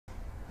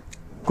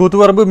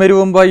കൂത്തുപറമ്പ്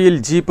മെരുവമ്പായിൽ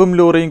ജീപ്പും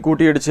ലോറിയും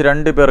കൂട്ടിയിടിച്ച്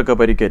 2 പേർക്ക്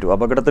പരിക്കേറ്റു.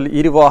 അപകടത്തിൽ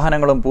 2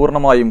 വാഹനങ്ങളും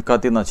പൂർണ്ണമായും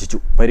കത്തിനശിച്ചു.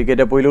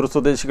 പരിക്കേറ്റ പൊയിലൂർ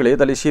സ്വദേശികളെ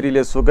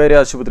തലശ്ശേരിയിലെ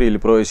സ്വകാര്യ ആശുപത്രിയിൽ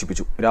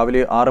പ്രവേശിപ്പിച്ചു.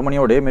 രാവിലെ 6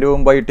 മണിയോടെ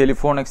മെരുവമ്പായി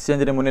ടെലിഫോൺ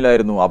എക്സ്ചേഞ്ചിന്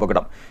മുന്നിലായിരുന്നു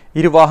അപകടം.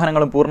 2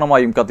 വാഹനങ്ങളും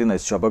പൂർണ്ണമായും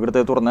കത്തിനശിച്ചു.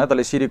 അപകടത്തെ തുടർന്ന്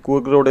തലശ്ശേരി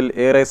കൂർഗ് റോഡിൽ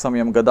ഏറെ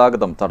സമയം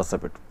ഗതാഗതം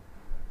തടസ്സപ്പെട്ടു.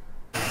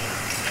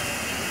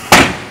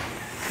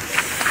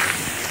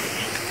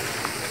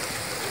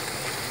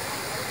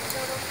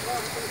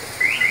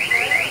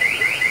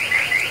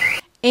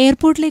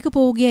 എയർപോർട്ടിലേക്ക്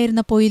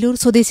പോവുകയായിരുന്ന പൊയിലൂർ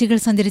സ്വദേശികൾ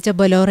സഞ്ചരിച്ച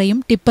ബൊലോറയും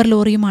ടിപ്പർ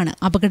ലോറിയുമാണ്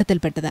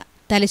അപകടത്തിൽപ്പെട്ടത്.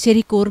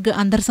 തലശ്ശേരി കൂർഗ്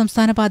അന്തർ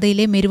സംസ്ഥാന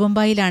പാതയിലെ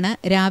മെരുവമ്പായിലാണ്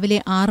രാവിലെ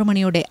 6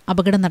 മണിയോടെ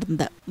അപകടം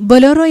നടന്നത്.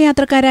 ബൊലോറോ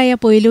യാത്രക്കാരായ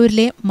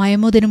പൊയിലൂരിലെ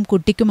മയമൂദിനും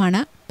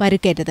കുട്ടിക്കുമാണ്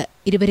പരിക്കേറ്റത്.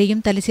 ഇരുവരെയും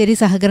തലശ്ശേരി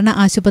സഹകരണ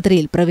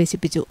ആശുപത്രിയിൽ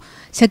പ്രവേശിപ്പിച്ചു.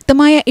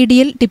 ശക്തമായ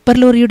ഇടിയിൽ ടിപ്പർ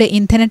ലോറിയുടെ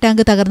ഇന്ധന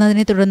ടാങ്ക്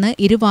തകർന്നതിനെ തുടർന്ന്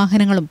 2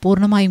 വാഹനങ്ങളും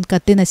പൂർണ്ണമായും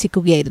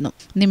കത്തിനശിക്കുകയായിരുന്നു.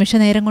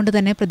 നിമിഷനേരം കൊണ്ട്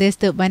തന്നെ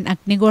പ്രദേശത്ത് വൻ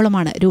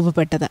അഗ്നിഗോളമാണ്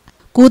രൂപപ്പെട്ടത്.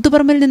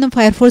 കൂത്തുപറമ്പിൽ നിന്നും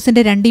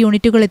ഫയർഫോഴ്സിന്റെ 2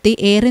 യൂണിറ്റുകൾ എത്തി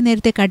ഏറെ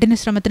നേരത്തെ കഠിന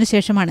ശ്രമത്തിനു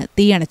ശേഷമാണ്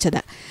തീയണച്ചത്.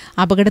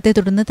 അപകടത്തെ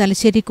തുടർന്ന്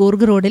തലശ്ശേരി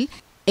കൂർഗ് റോഡിൽ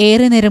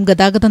ഏറെ നേരം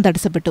ഗതാഗതം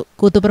തടസ്സപ്പെട്ടു.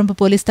 കൂത്തുപറമ്പ്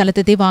പോലീസ്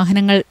സ്ഥലത്തെത്തി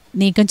വാഹനങ്ങൾ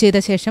നീക്കം ചെയ്ത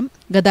ശേഷം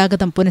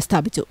ഗതാഗതം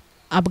പുനഃസ്ഥാപിച്ചു.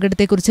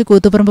 അപകടത്തെക്കുറിച്ച്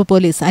കൂത്തുപറമ്പ്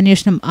പോലീസ്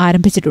അന്വേഷണം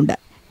ആരംഭിച്ചിട്ടുണ്ട്.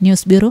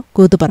 News bureau,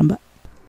 Koothuparamba.